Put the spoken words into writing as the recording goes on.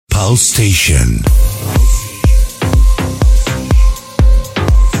House Station.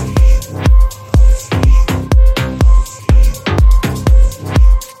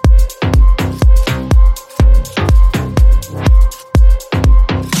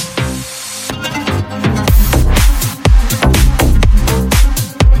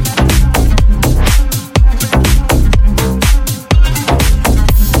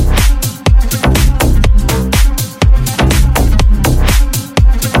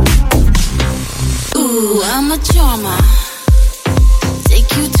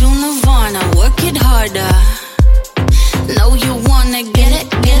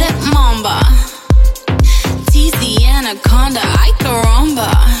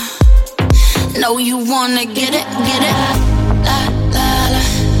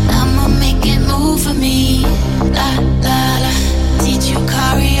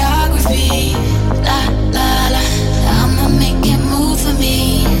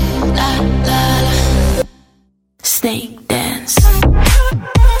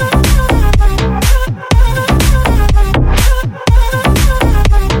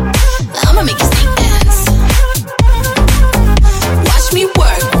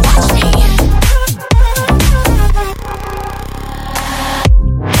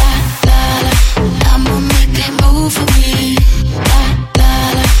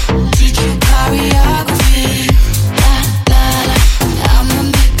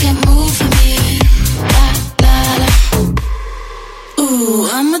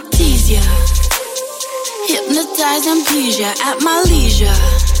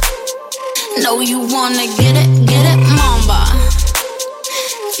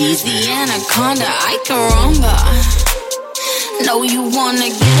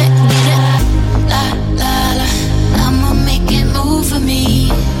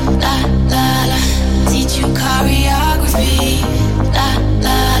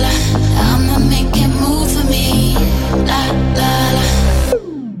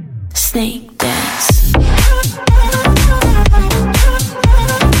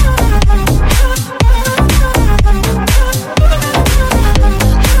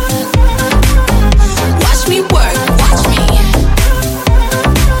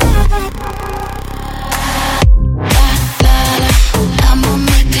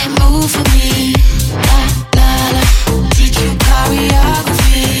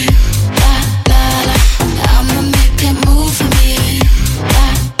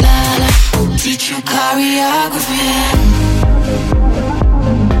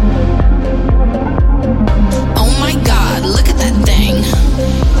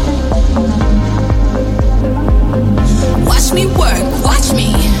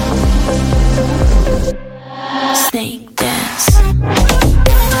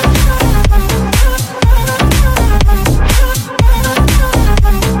 Flipping hoes, you know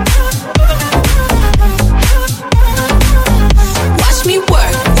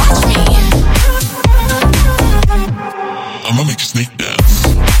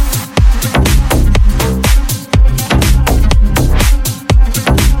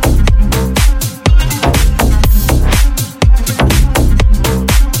how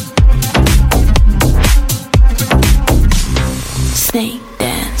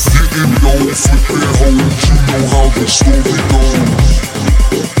the story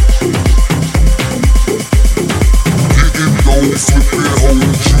goes.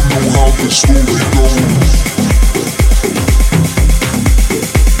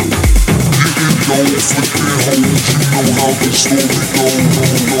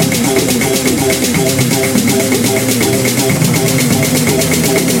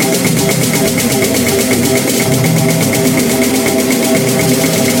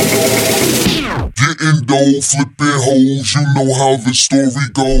 Getting dough, flipping hoes, you know how the story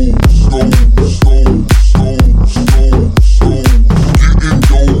goes. Getting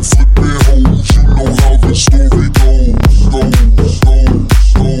dough, flipping hoes, you know how the story goes.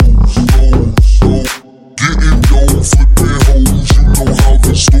 Getting dough, flipping hoes, you know how the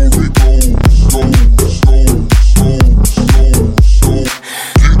story goes.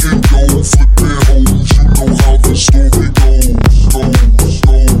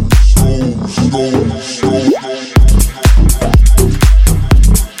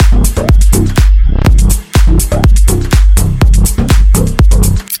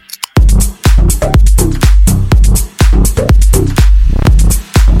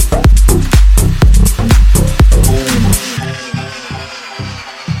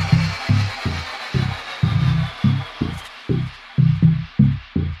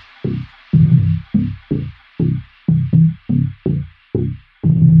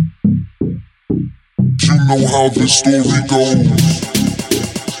 You know how the story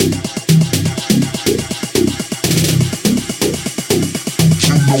goes.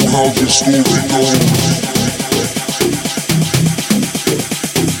 how the story goes.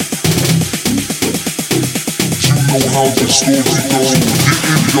 You know how the story goes.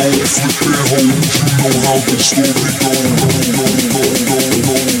 Getting low, flipping hoes. You know how the story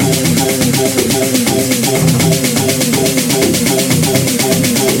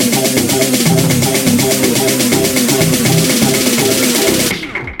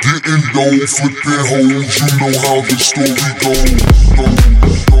Getting low, flipping hoes. You know how the story goes.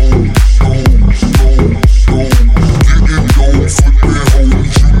 Getting low, flipping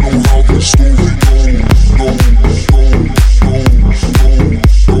hoes. You know how the story goes.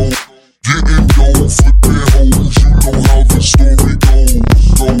 Getting low, flipping hoes. You know how the story goes.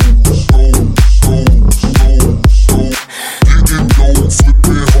 Getting low,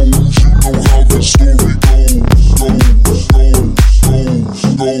 flipping hoes. You know how the story goes.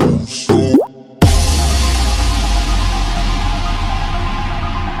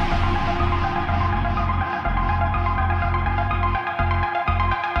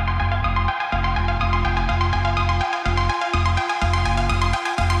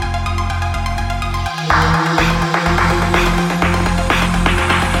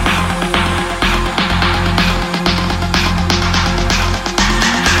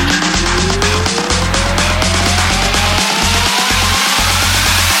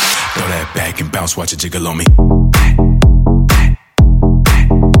 Watch it jiggle on me.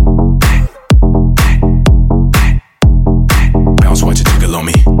 Bounce, watch it jiggle on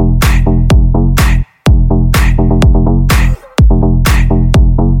me.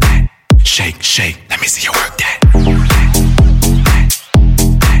 Shake, shake, let me see you work that.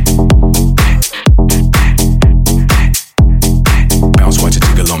 Bounce, watch it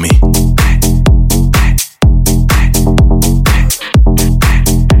jiggle on me.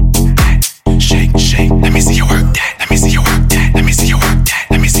 Let me see you work that. Let me see you work that. Let me see you work that.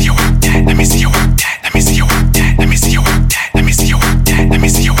 Let me see you work that. Let me see you work that. Let me see you work that. Let me see you work that. Let me see you work that. Let me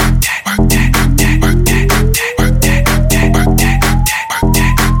see you work that. Work that. Work that. Work that. Work that. Work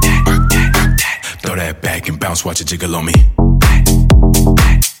that. Work that. Work that. Throw that back and bounce. Watch it jiggle on me.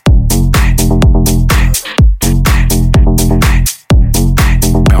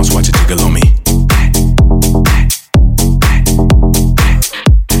 Bounce. Watch it jiggle on me.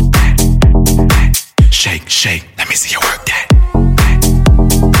 Shake, shake, let me see you work that.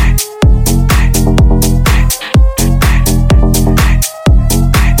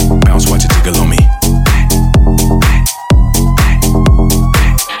 Bounce, watch it jiggle on me.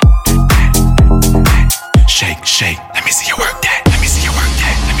 Shake, shake, let me see you work that. Let me see you work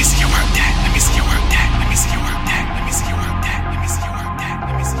that. Let me see you work that. Let me see you work that. Let me see you work that. Let me see you work that. Let me see you work that.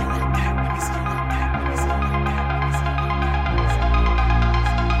 Let me see you work that. Let me see you work that. Let me see you work that.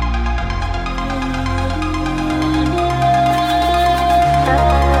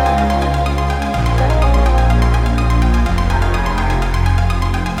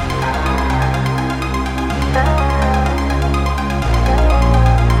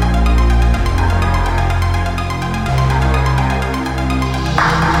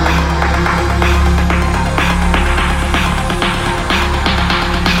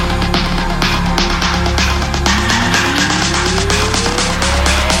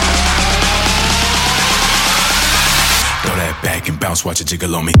 Bounce, watch it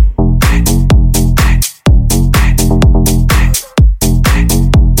jiggle on me.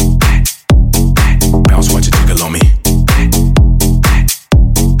 Bounce, watch it jiggle on me.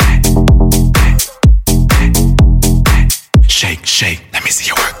 Shake, shake, let me see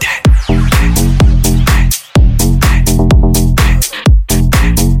you work that.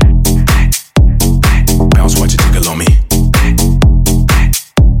 Bounce, watch it jiggle on me.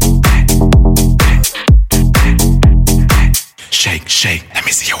 Shake, shake, let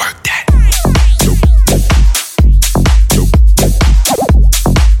me see you work that.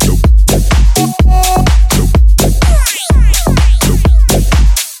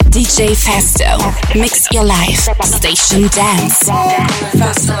 DJFESTO, mix your life, station dance. Going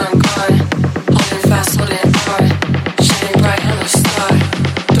fast till I'm gone, holding fast, holding on, shining bright, I'm a star.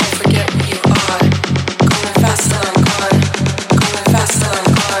 Don't forget who you are. Going fast till I'm gone, going fast till I'm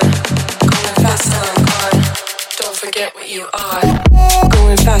gone, going fast till I'm gone. Don't forget what you are.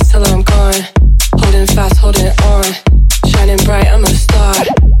 Going fast till I'm gone, holding fast, holding on, shining bright, I'm a star.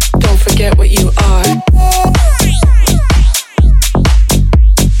 Don't forget what you are.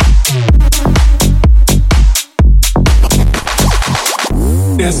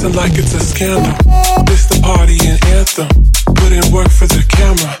 Dancing like it's a scandal. This the party and anthem. Put in work for the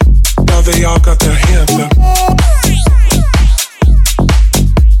camera. Now they all got their hands up.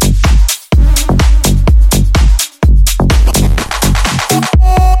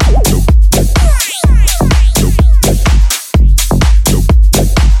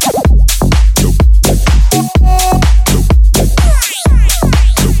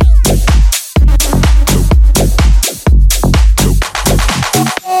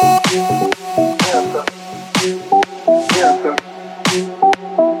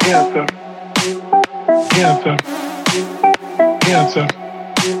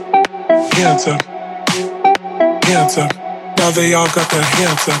 hands up. Hands up. Now they all got their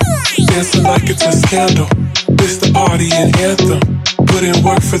hands up. Dancing like it's a scandal. This the party and anthem. Put in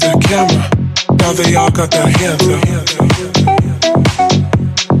work for the camera. Now they all got their hands up.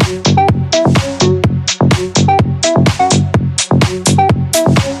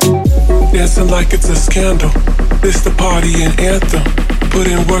 Dancing like it's a scandal. This the party and anthem. Put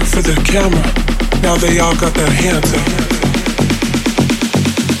in work for the camera. Now they all got their hands up.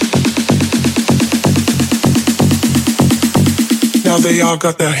 Now they all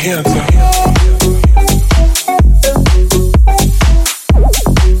got their hands up.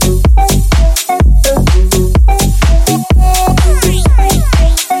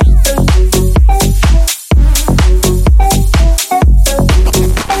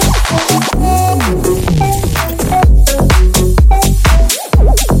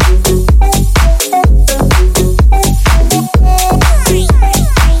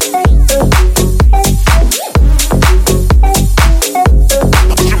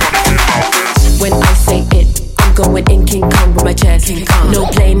 No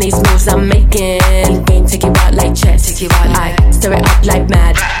playing these moves I'm making. Game take it out like chess. I stir it up like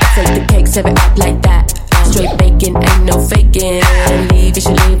mad. Take the cake, serve it up like that. Straight bacon, ain't no faking. Leave, you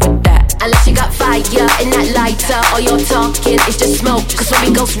should leave with that. Unless you got fire in that lighter, all you're talking is just smoke. Cause when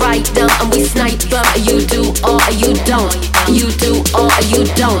we ghost right down and we snipe them, you do or you don't. You do or you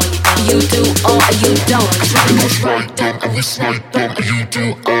don't. You do or you don't. Cause when we ghost right down and we snipe them, you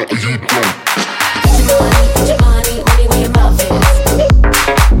do or you don't. Put your money where your mouth is.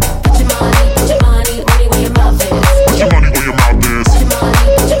 Put your money where your mouth is. Put your money where your mouth is. Put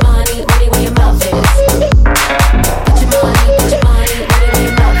your money where your mouth is. Put your money where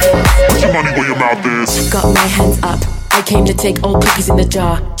your mouth is. Put your money where your mouth is. Got my hands up. I came to take all cookies in the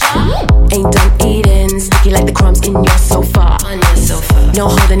jar. Ain't done eating, sticky like the crumbs in your sofa. No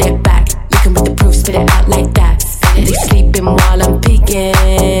holding it back. You can with the proof, spit it out like that. They sleeping while I'm peeking,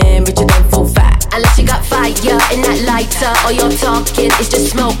 richer than full fat. Unless you got fire in that lighter, all you're talking is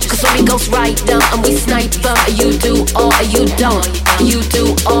just smoke. Cause when we ghost right down and we snipe them, you do or you don't. You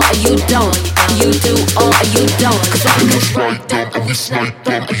do or you don't. You do or you don't. Cause when we ghost right down and we snipe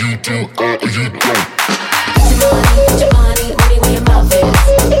them, you do or you don't. Put your money where your mouth is.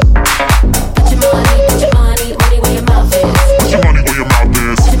 Put your money where your mouth is. Put your money where your mouth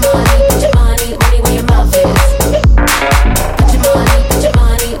is. Put your money where your mouth is. Put your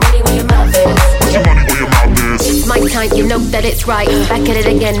money where your mouth is. Put your money where your mouth is. It's my time, you know that it's right. Back at it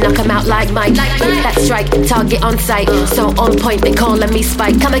again, knock 'em out like Mike. Hit that strike, target on sight. So on point, they calling me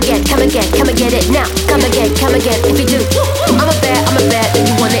Spike. Come again, come and get it now. Come again, if you do. I'm a bet that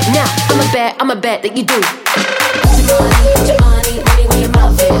you want it now. I'm a bet that you do. Put your money where your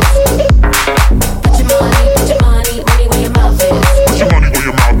mouth is. Put your money where your mouth is. Put your money where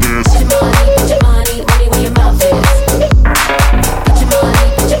your mouth is. Put your money where your mouth is.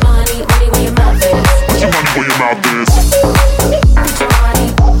 Put your money where your mouth is. Put your money where your mouth is. Put your money.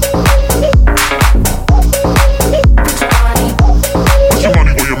 Put your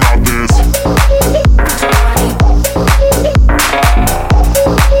money where your mouth is.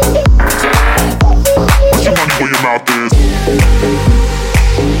 Put your money where your mouth is.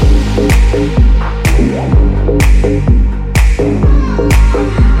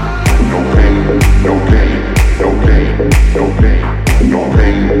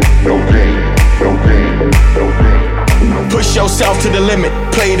 Push yourself to the limit,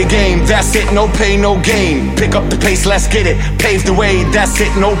 play the game, that's it, no pain, no gain. Pick up the pace, let's get it, pave the way, that's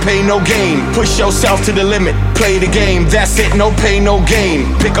it, no pain, no gain. Push yourself to the limit, play the game, that's it, no pain, no gain.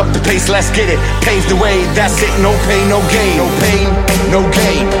 Pick up the pace, let's get it, pave the way, that's it, no pain, no gain. No pain, no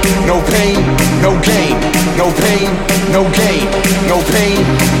gain, no pain, no gain. No pain, no gain, no pain,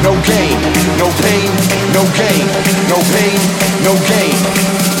 no gain. No pain, no gain, no pain, no gain.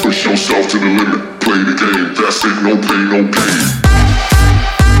 Push yourself to the limit, play the game, that's it, no pain, no gain.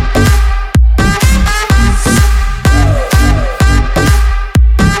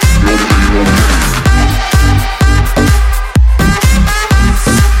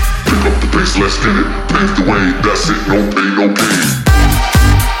 Let's get it, pave the way, that's it, no pain, no gain.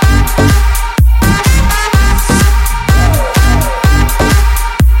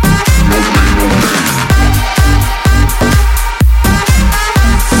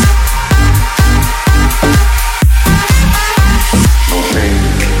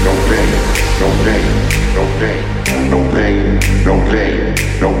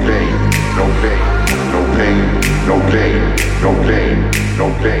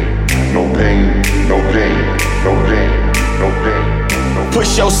 No pain, no gain, no pain, no gain, no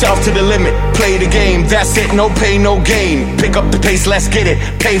Push yourself to the limit, play the game, that's it, no pain, no gain. Pick up the pace, let's get it,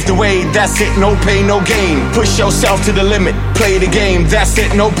 pave the way, that's it, no pain, no gain. Push yourself to the limit, play the game, that's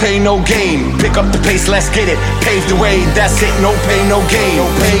it, no pain, no gain. Pick up the pace, let's get it, pave the way, that's it, no pain, no gain.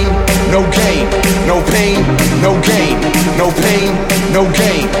 No pain, no gain, no pain, no gain. No pain, no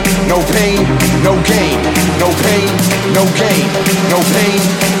gain, no pain, no gain. No pain, no gain, no pain,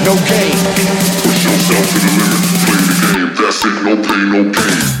 no gain. Push yourself to the limit, play the game, that's it, no pain, no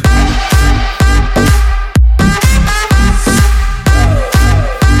gain.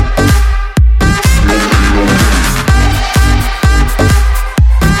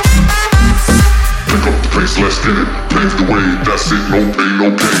 Let's get it, pave the way, that's it, no pain, no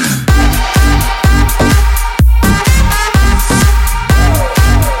gain.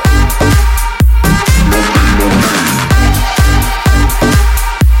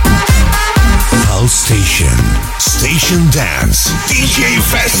 House Station, Station Dance,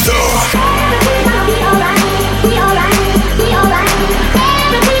 DJFESTO. Everything's gonna be alright, be alright, be alright.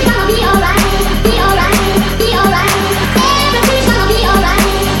 Everything's gonna be alright, be alright, be alright. Everything's gonna be alright,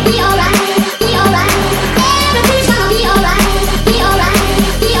 be alright, be alright. Everything's gonna be alright, be alright,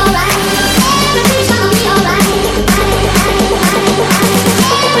 be alright. Everything's gonna be alright.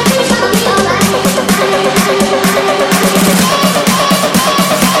 Everything's gonna be alright. Everything's gonna be alright.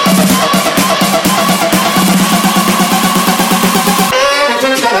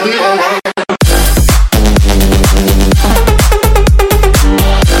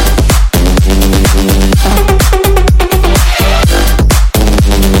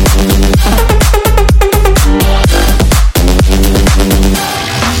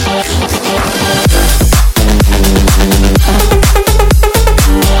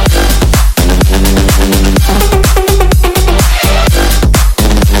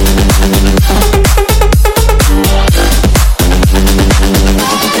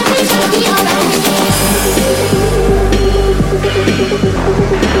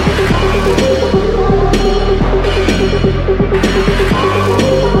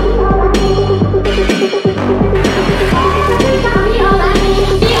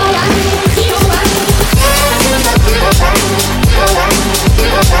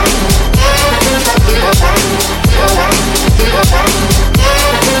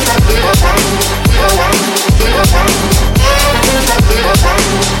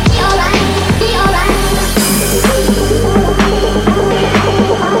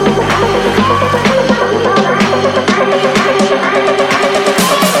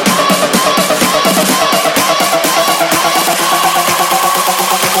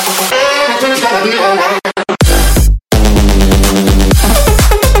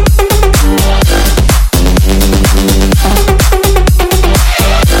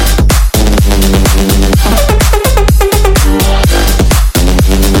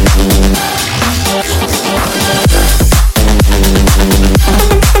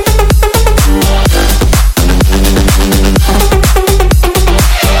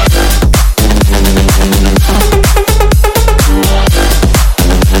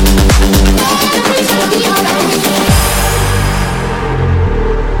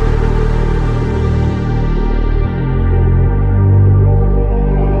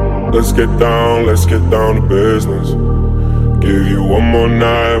 Let's get down to business. Give you one more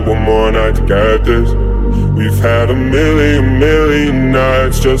night to get this. We've had a million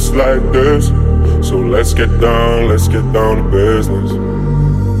nights just like this. So let's get down to business.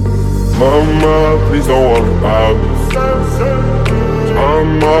 Mama, please don't worry about this.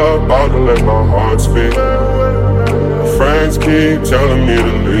 I'm about to let my heart speak. My friends keep telling me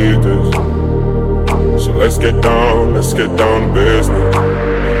to leave this. So let's get down to business.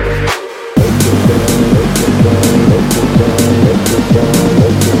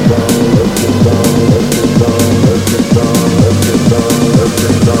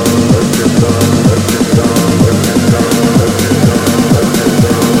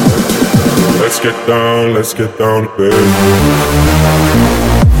 Let's get down to business.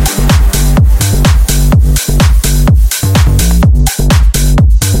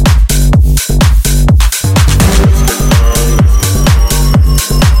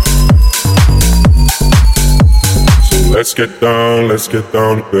 Let's get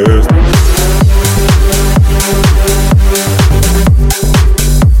down to business.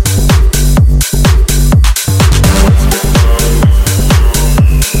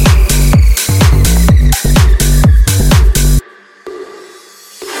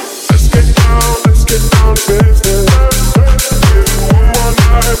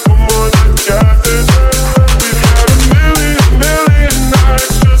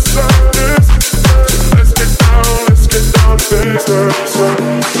 Let's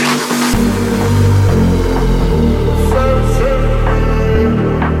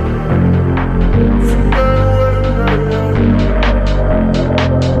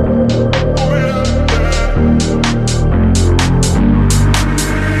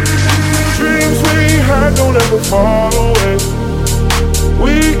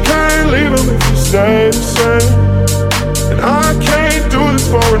stay the same. And I can't do this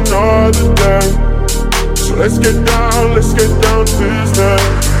for another day. So let's get down to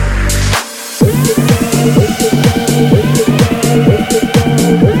business.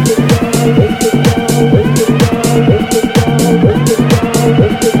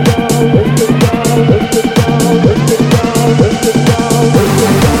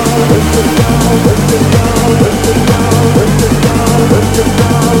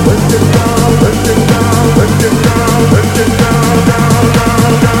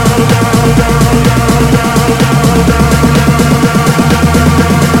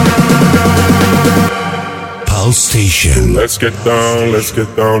 Pulse Station. Let's get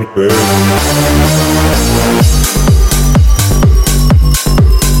down to business.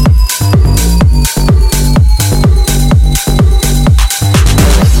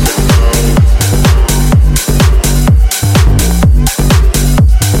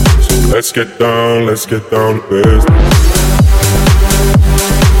 Let's get down to business.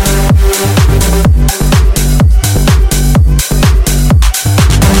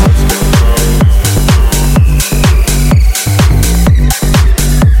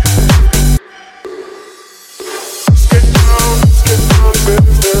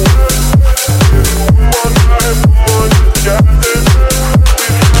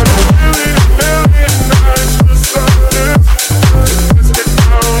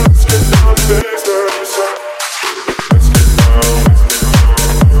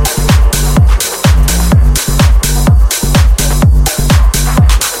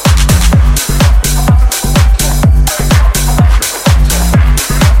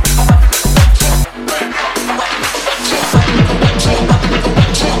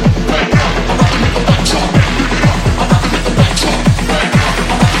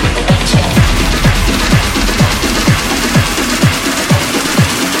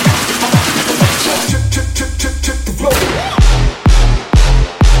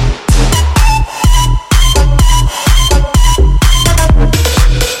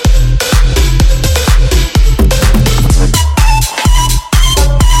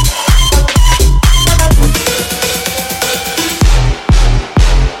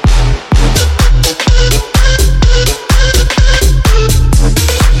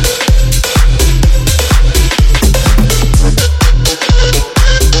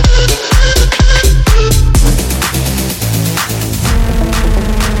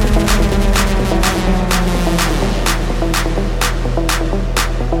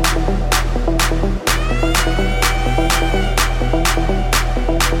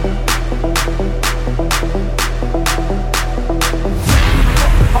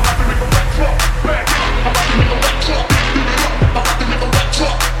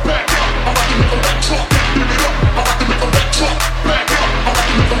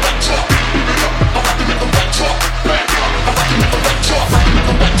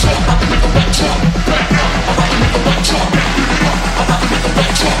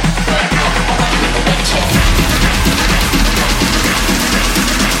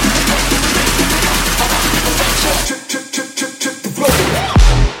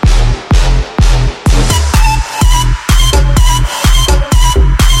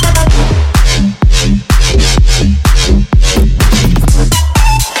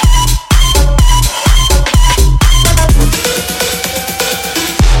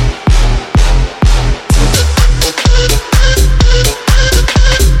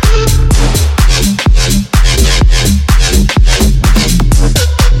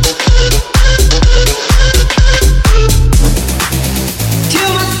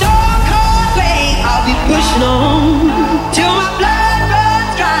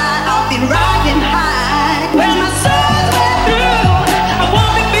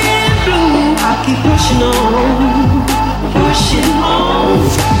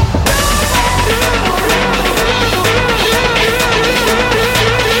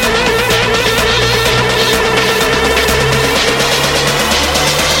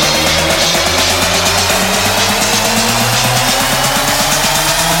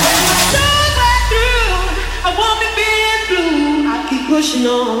 pushing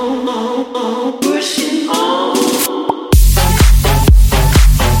on, pushing on.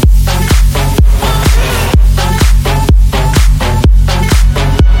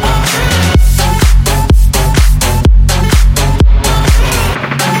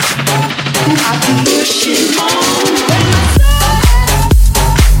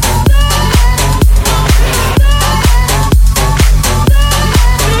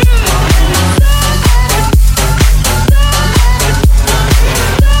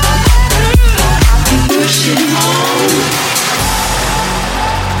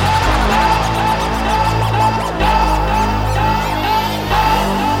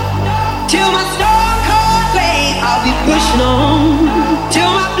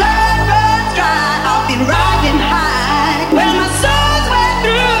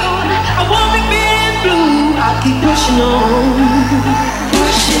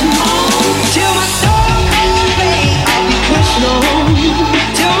 pushing on till my soul comes free. I'll be pushing on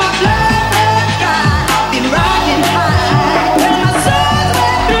till my blood dry. I'll be riding high when my soul's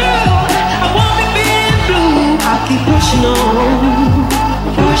way through. I won't be feeling blue. I'll keep pushing on,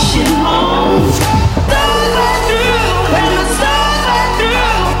 pushing on. Soul's way through when my soul's way through.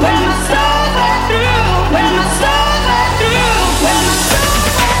 When my soul's way through. When my soul's way through. When my soul's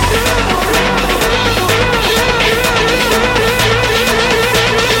way through.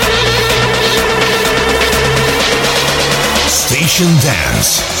 Station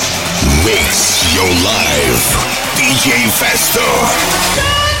Dance. Mix your life. DJFESTO.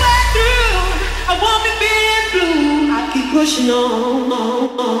 I won't be being blue. I keep pushing on,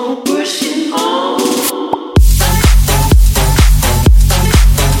 pushing on.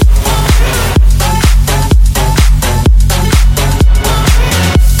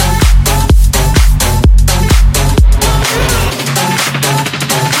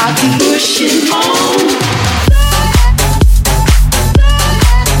 I keep pushing on.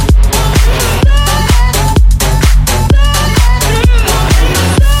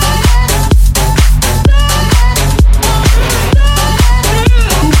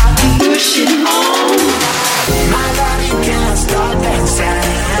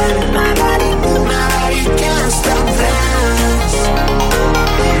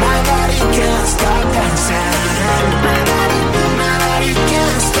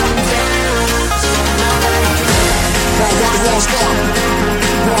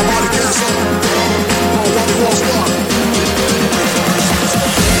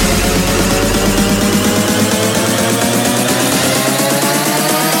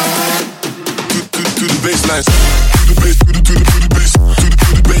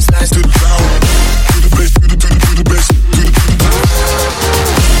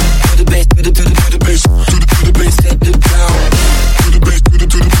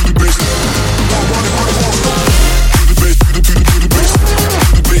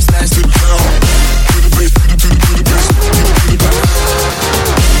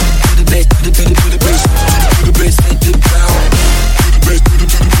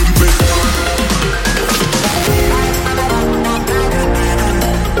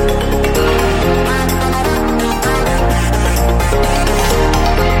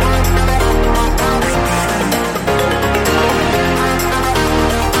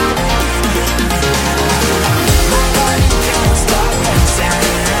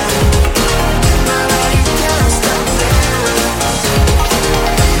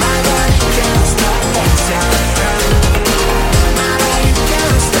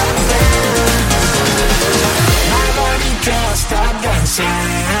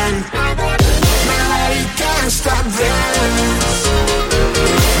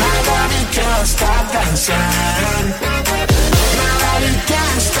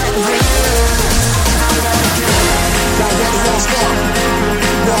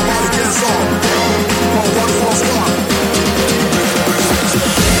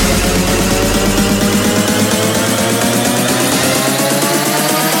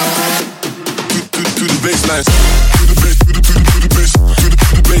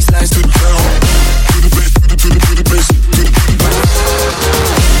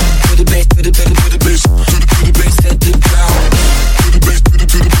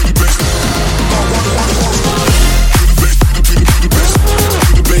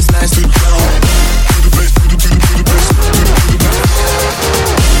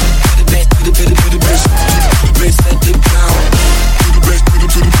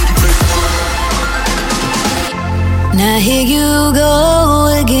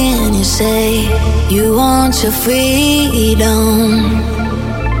 Your freedom.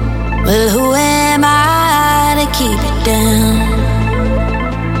 Well, who am I to keep it down?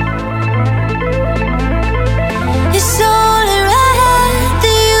 It's only right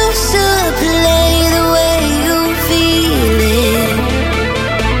that you should play the way you feel it.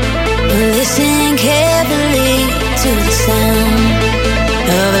 Listen carefully to the sound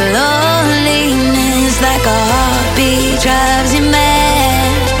of loneliness, like a heartbeat drives you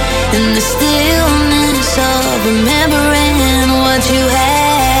mad, and the stillness of remembering what you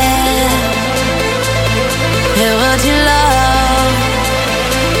had and what you love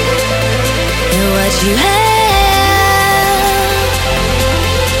and what you had,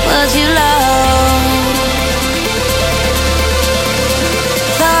 what you love.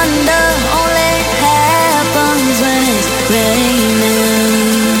 Thunder only happens when it's raining.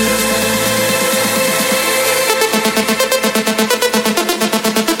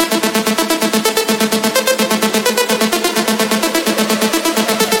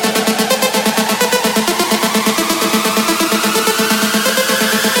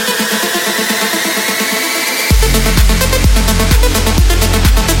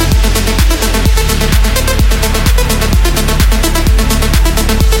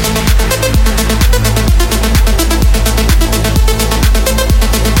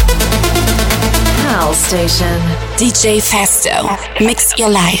 station. DJFESTO. Mix your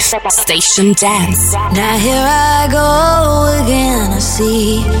life. Station dance. Now here I go again. I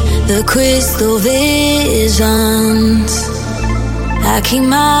see the crystal visions. I keep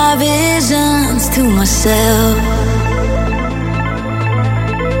my visions to myself.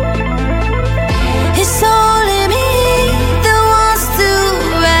 It's only me that wants to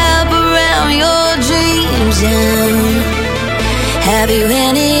wrap around your dreams. And have you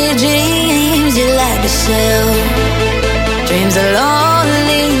any dreams you like to sell? Dreams of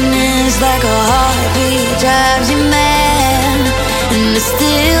loneliness, like a heartbeat drives you mad. And the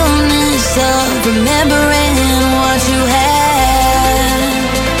stillness of remembering what you had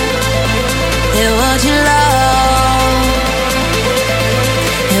and what you lost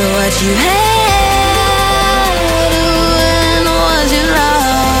and what you had and what you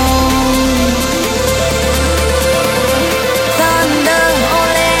lost. Thunder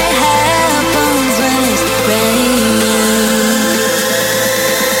only happens when it's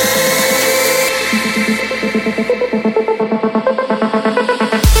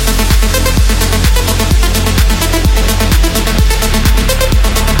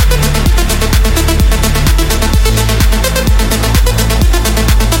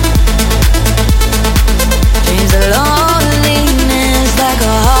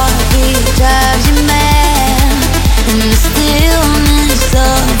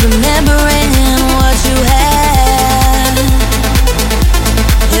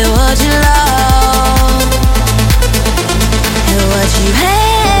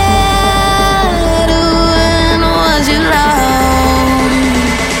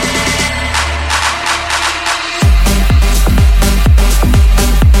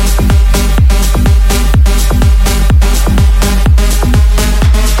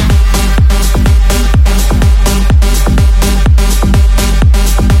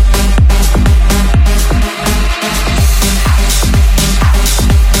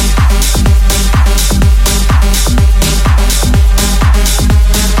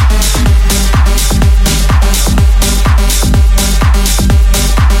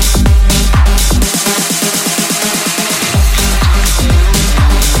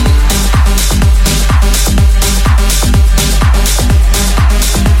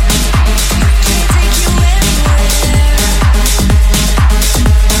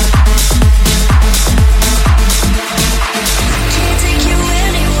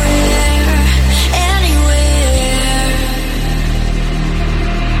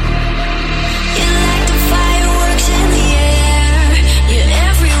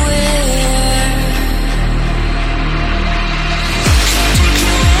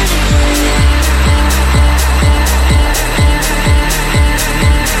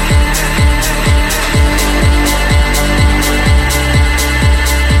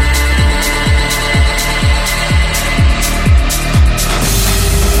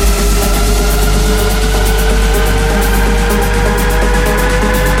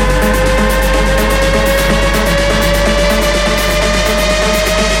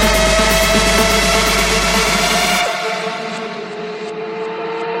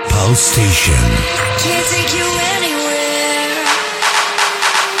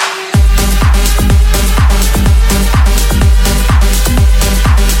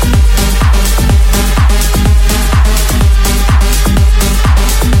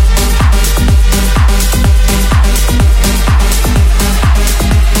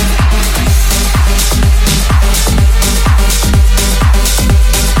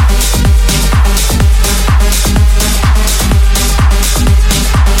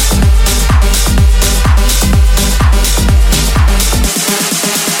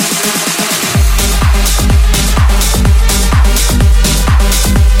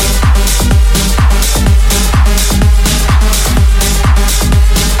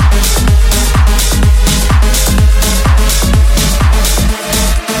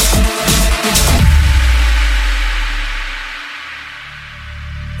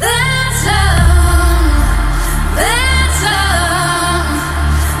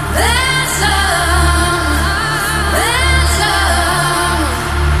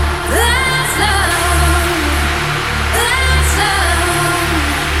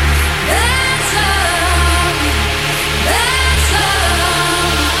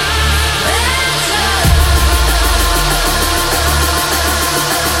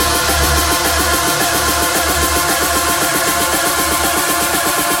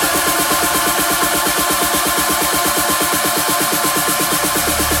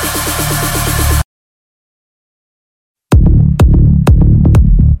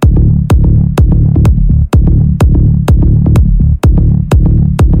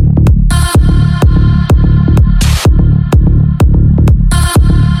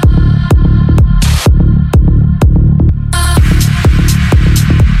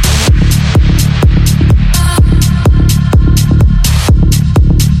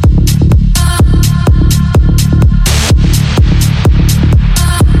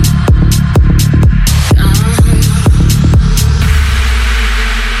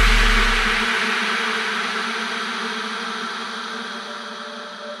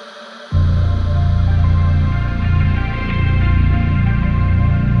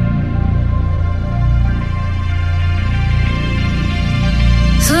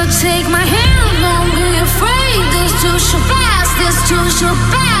take my hand, don't be afraid. This too shall pass, this too shall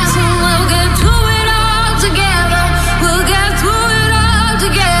pass, and we'll get through it all together. We'll get through it all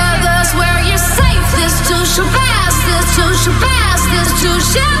together. Swear you're safe. This too shall pass, this too shall pass, this too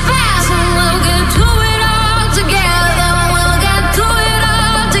shall pass, and we'll get through it all together. We'll get through it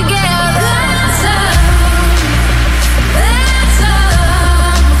all together. That's up. That's up.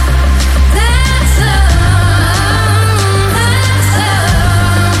 That's up. That's up.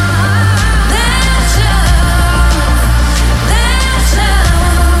 That's up. That's up.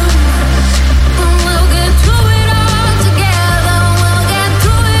 And we'll get through it all together. We'll get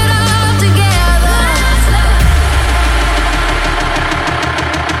through it all together.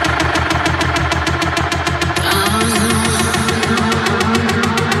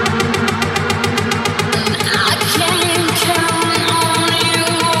 And I can't count on you.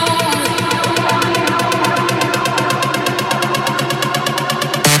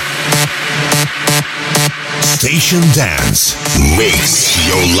 Station Dance. Mix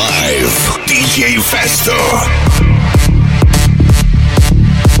your life. DJFESTO.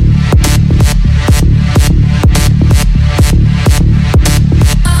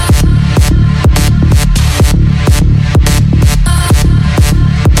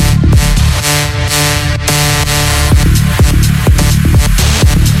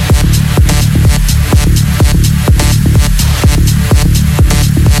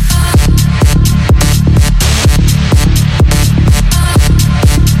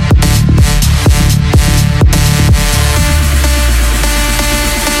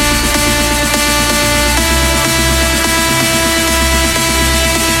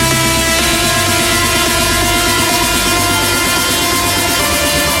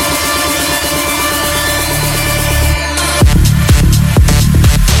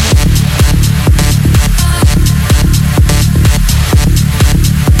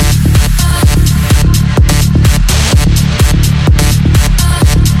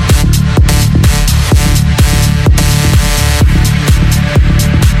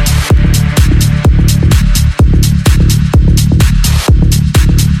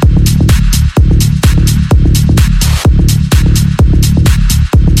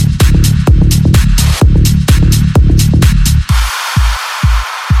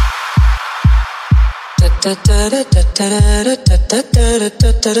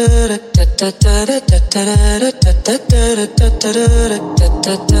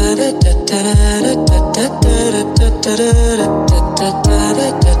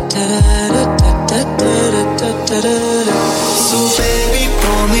 So baby,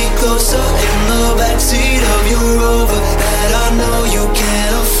 pull me closer in the backseat of your Rover that I know you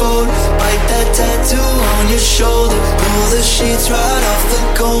can't afford. Bite that tattoo on your shoulder. Pull the sheets right off the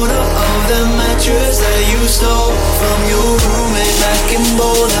corner of the mattress that you stole from your roommate back in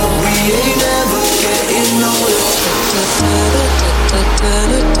Boulder. We ain't never getting older. We ain't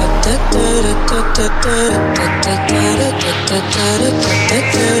ever getting older.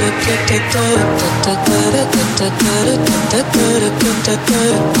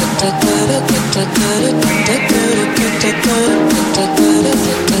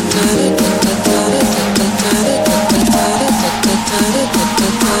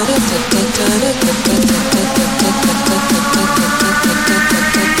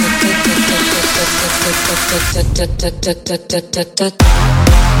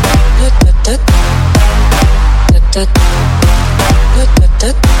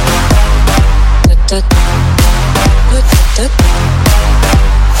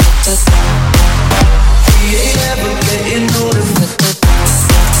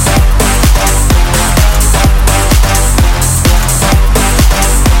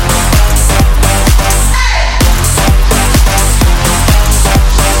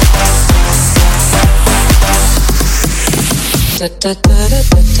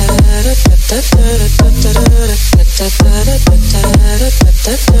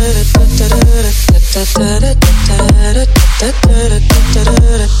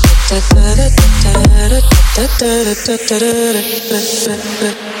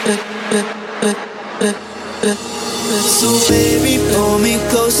 So baby, pull me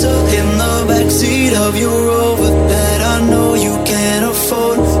closer in the backseat of your Rover that I know you can't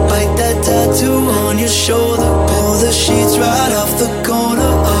afford. Bite that tattoo on your shoulder. Pull the sheets right off the corner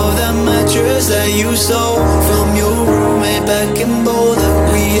of that mattress that you stole from your roommate back in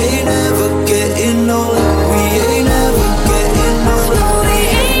Boulder. We ain't ever getting older. We ain't ever getting older. We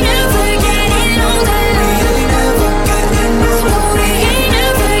ain't ever getting older. We ain't ever getting older. We ain't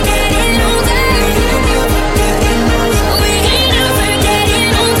ever getting older. We ain't ever getting older. We ain't ever getting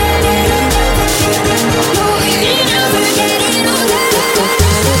older. We ain't ever getting older.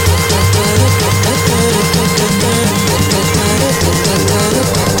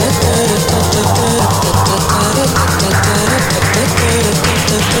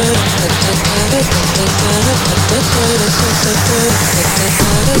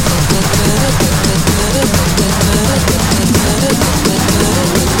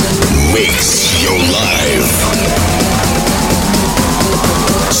 Mix your life.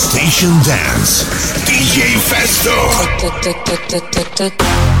 Station Dance. DJFESTO.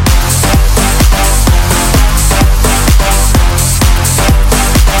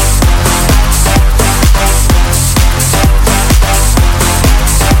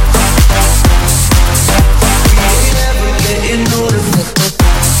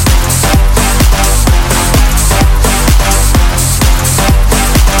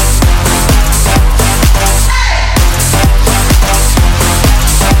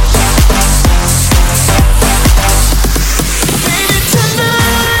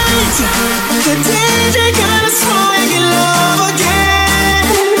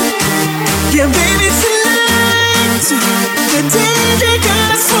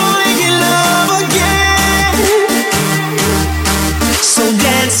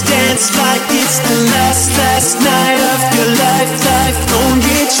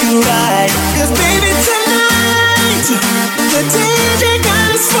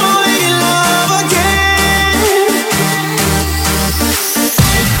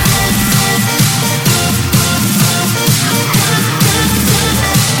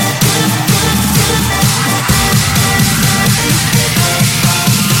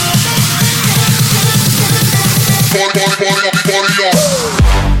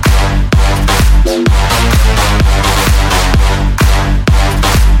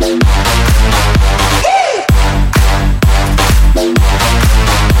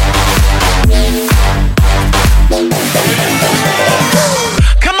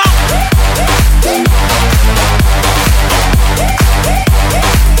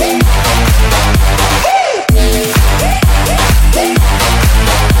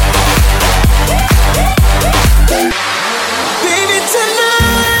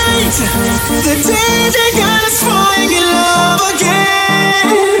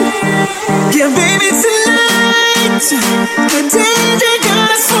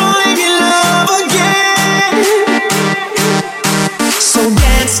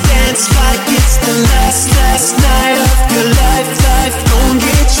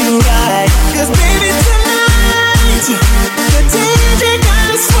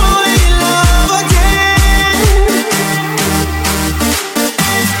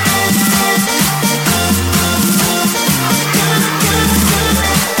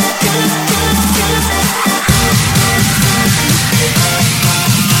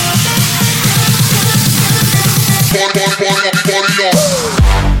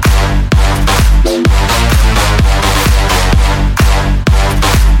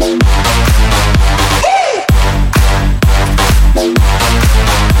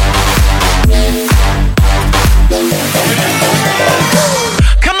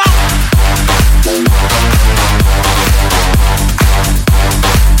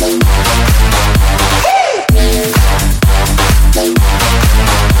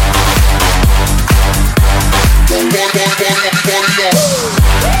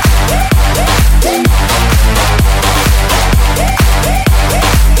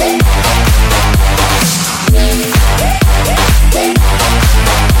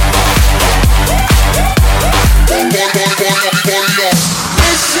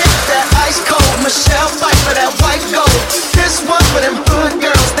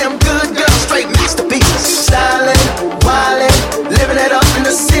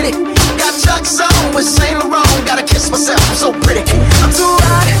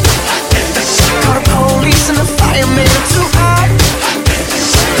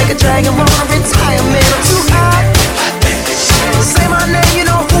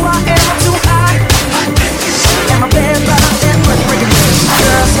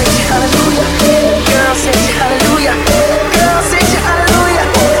 Hallelujah. Girl, say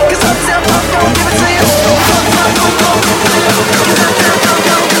hallelujah.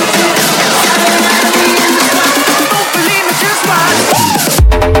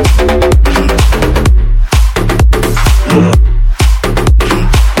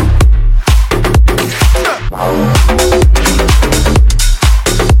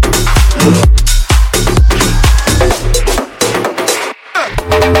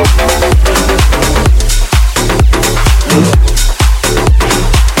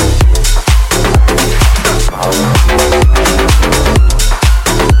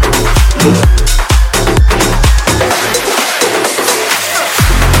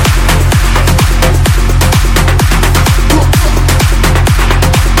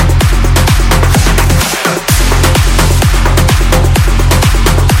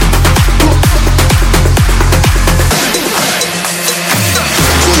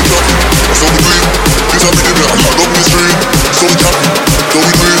 This a rhythm that lock up the street. So we tap, so we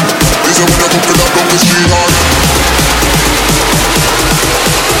do it. This a when you come to lock up the street hard.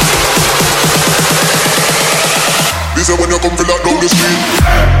 This a when you come to lock down the street.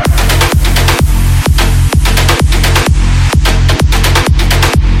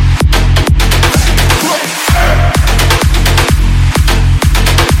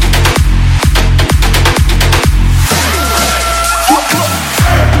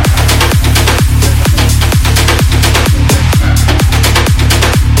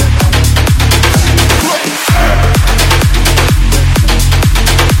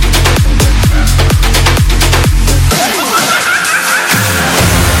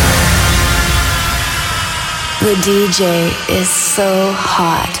 The DJ is so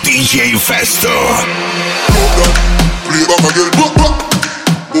hot. DJFESTO. Play back again.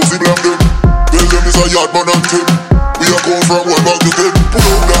 Bossy Bld. Tell them it's a yard man and 10. We are come from 1 back to 10. Pull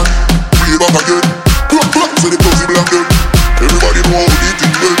out that. Play back again. Say the Bossy Bld. Everybody know how we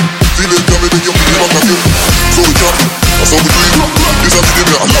think them. See them tell me make you play back again. So we chop, that's how we do it. This a rhythm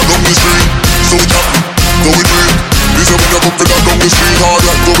that lock down the street. So we chop, so we do it. This a when you come to lock down the street hard.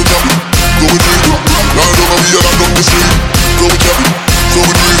 So we chop, so we do it. Now I don't know we are lock down the street. So we chop, so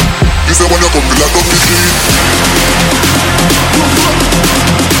we do it. This a when you come to lock down the street.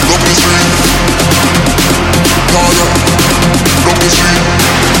 Down the street. Hard. Down the street.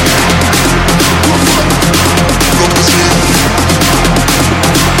 Down the street.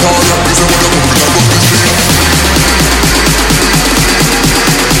 Hard. This a when you come to lock down the street.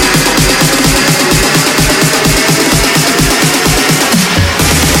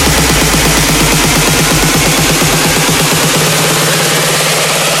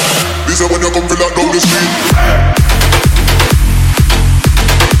 This is when you come to lock down the street.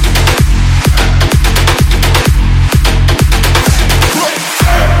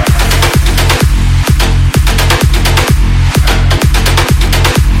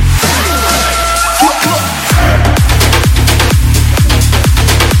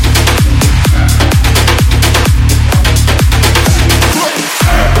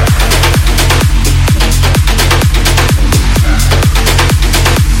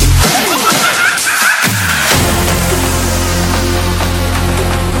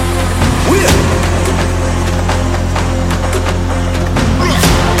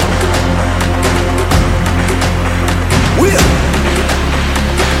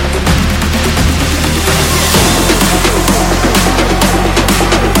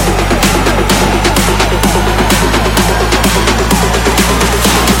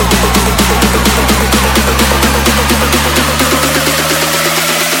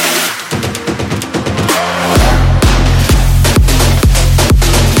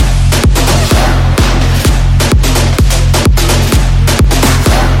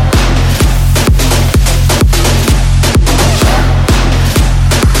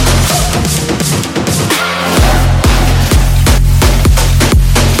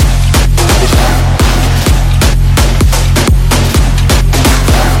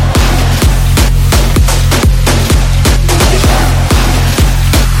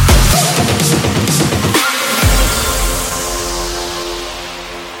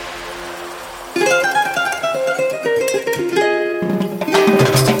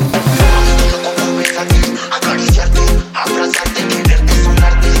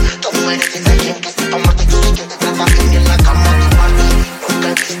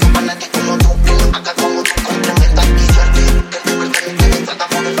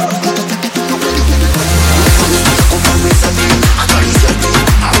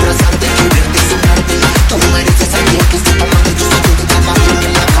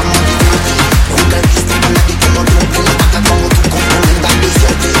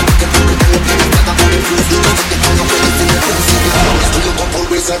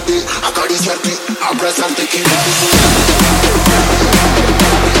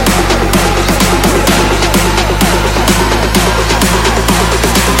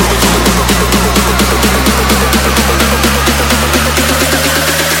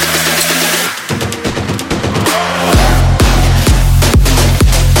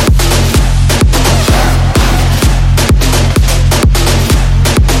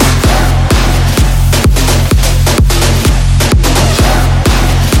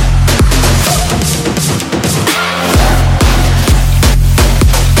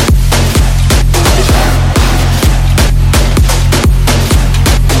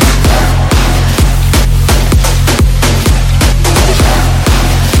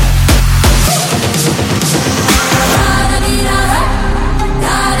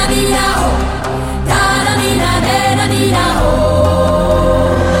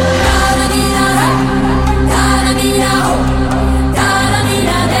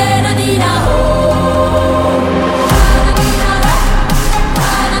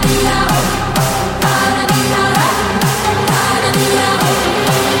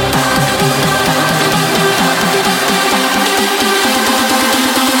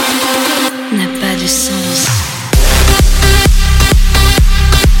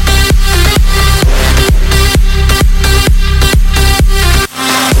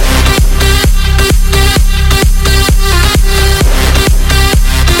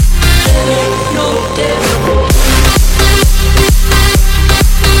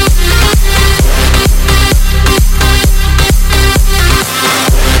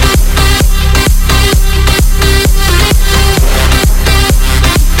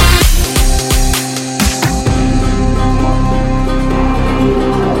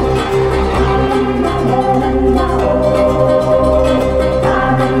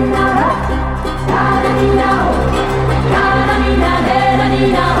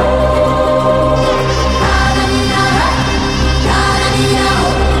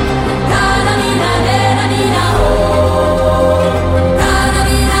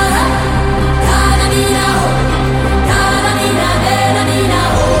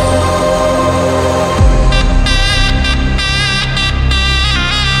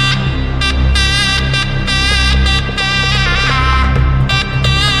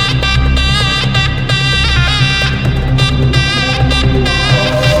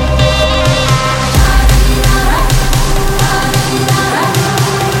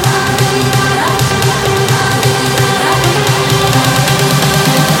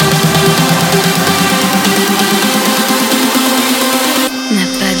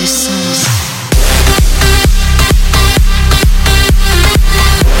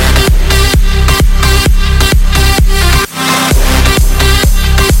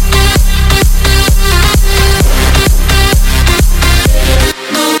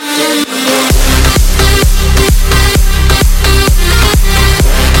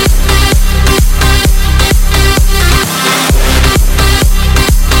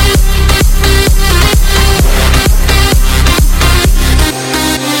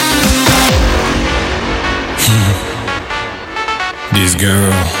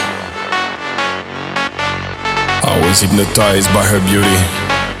 was hypnotized by her beauty.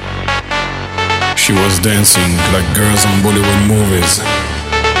 She was dancing like girls on Bollywood movies.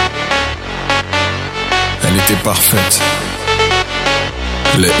 Elle était parfaite.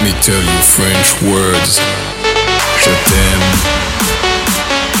 Let me tell you French words. Je t'aime,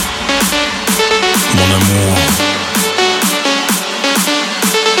 mon amour.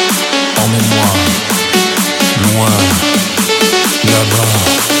 Emmène-moi, loin, là-bas.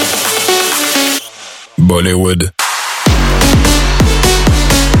 Bollywood.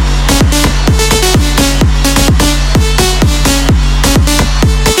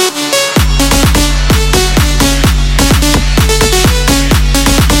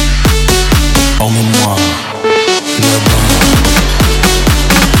 Emmène-moi là-bas.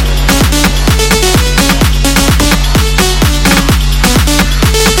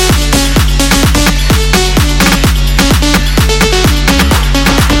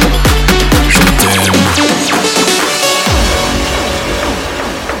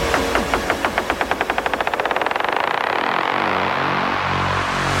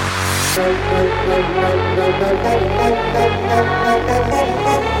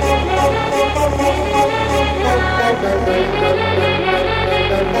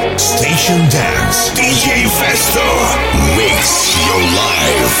 Station Dance, DJFESTO, mix your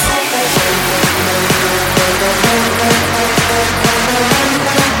life.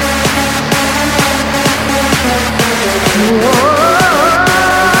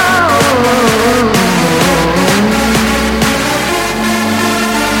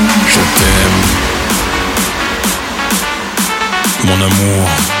 Je t'aime, mon amour.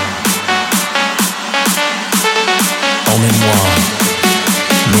 Emmène-moi,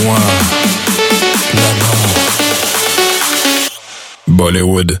 loin, là-bas.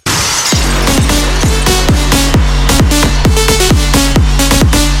 Bollywood.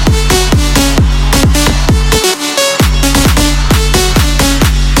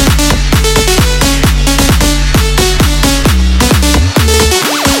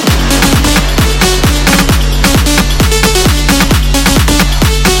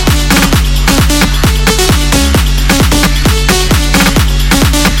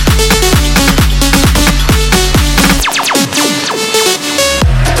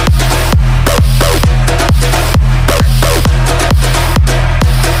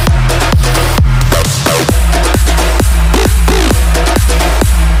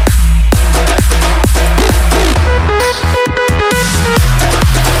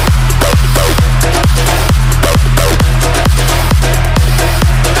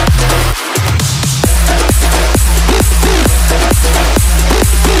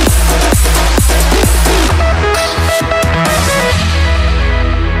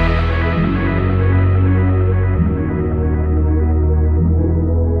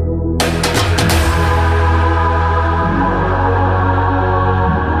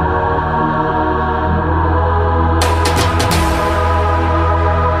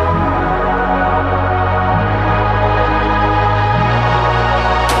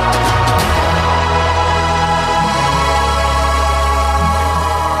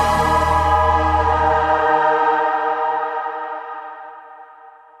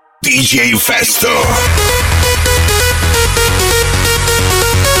 DJFESTO.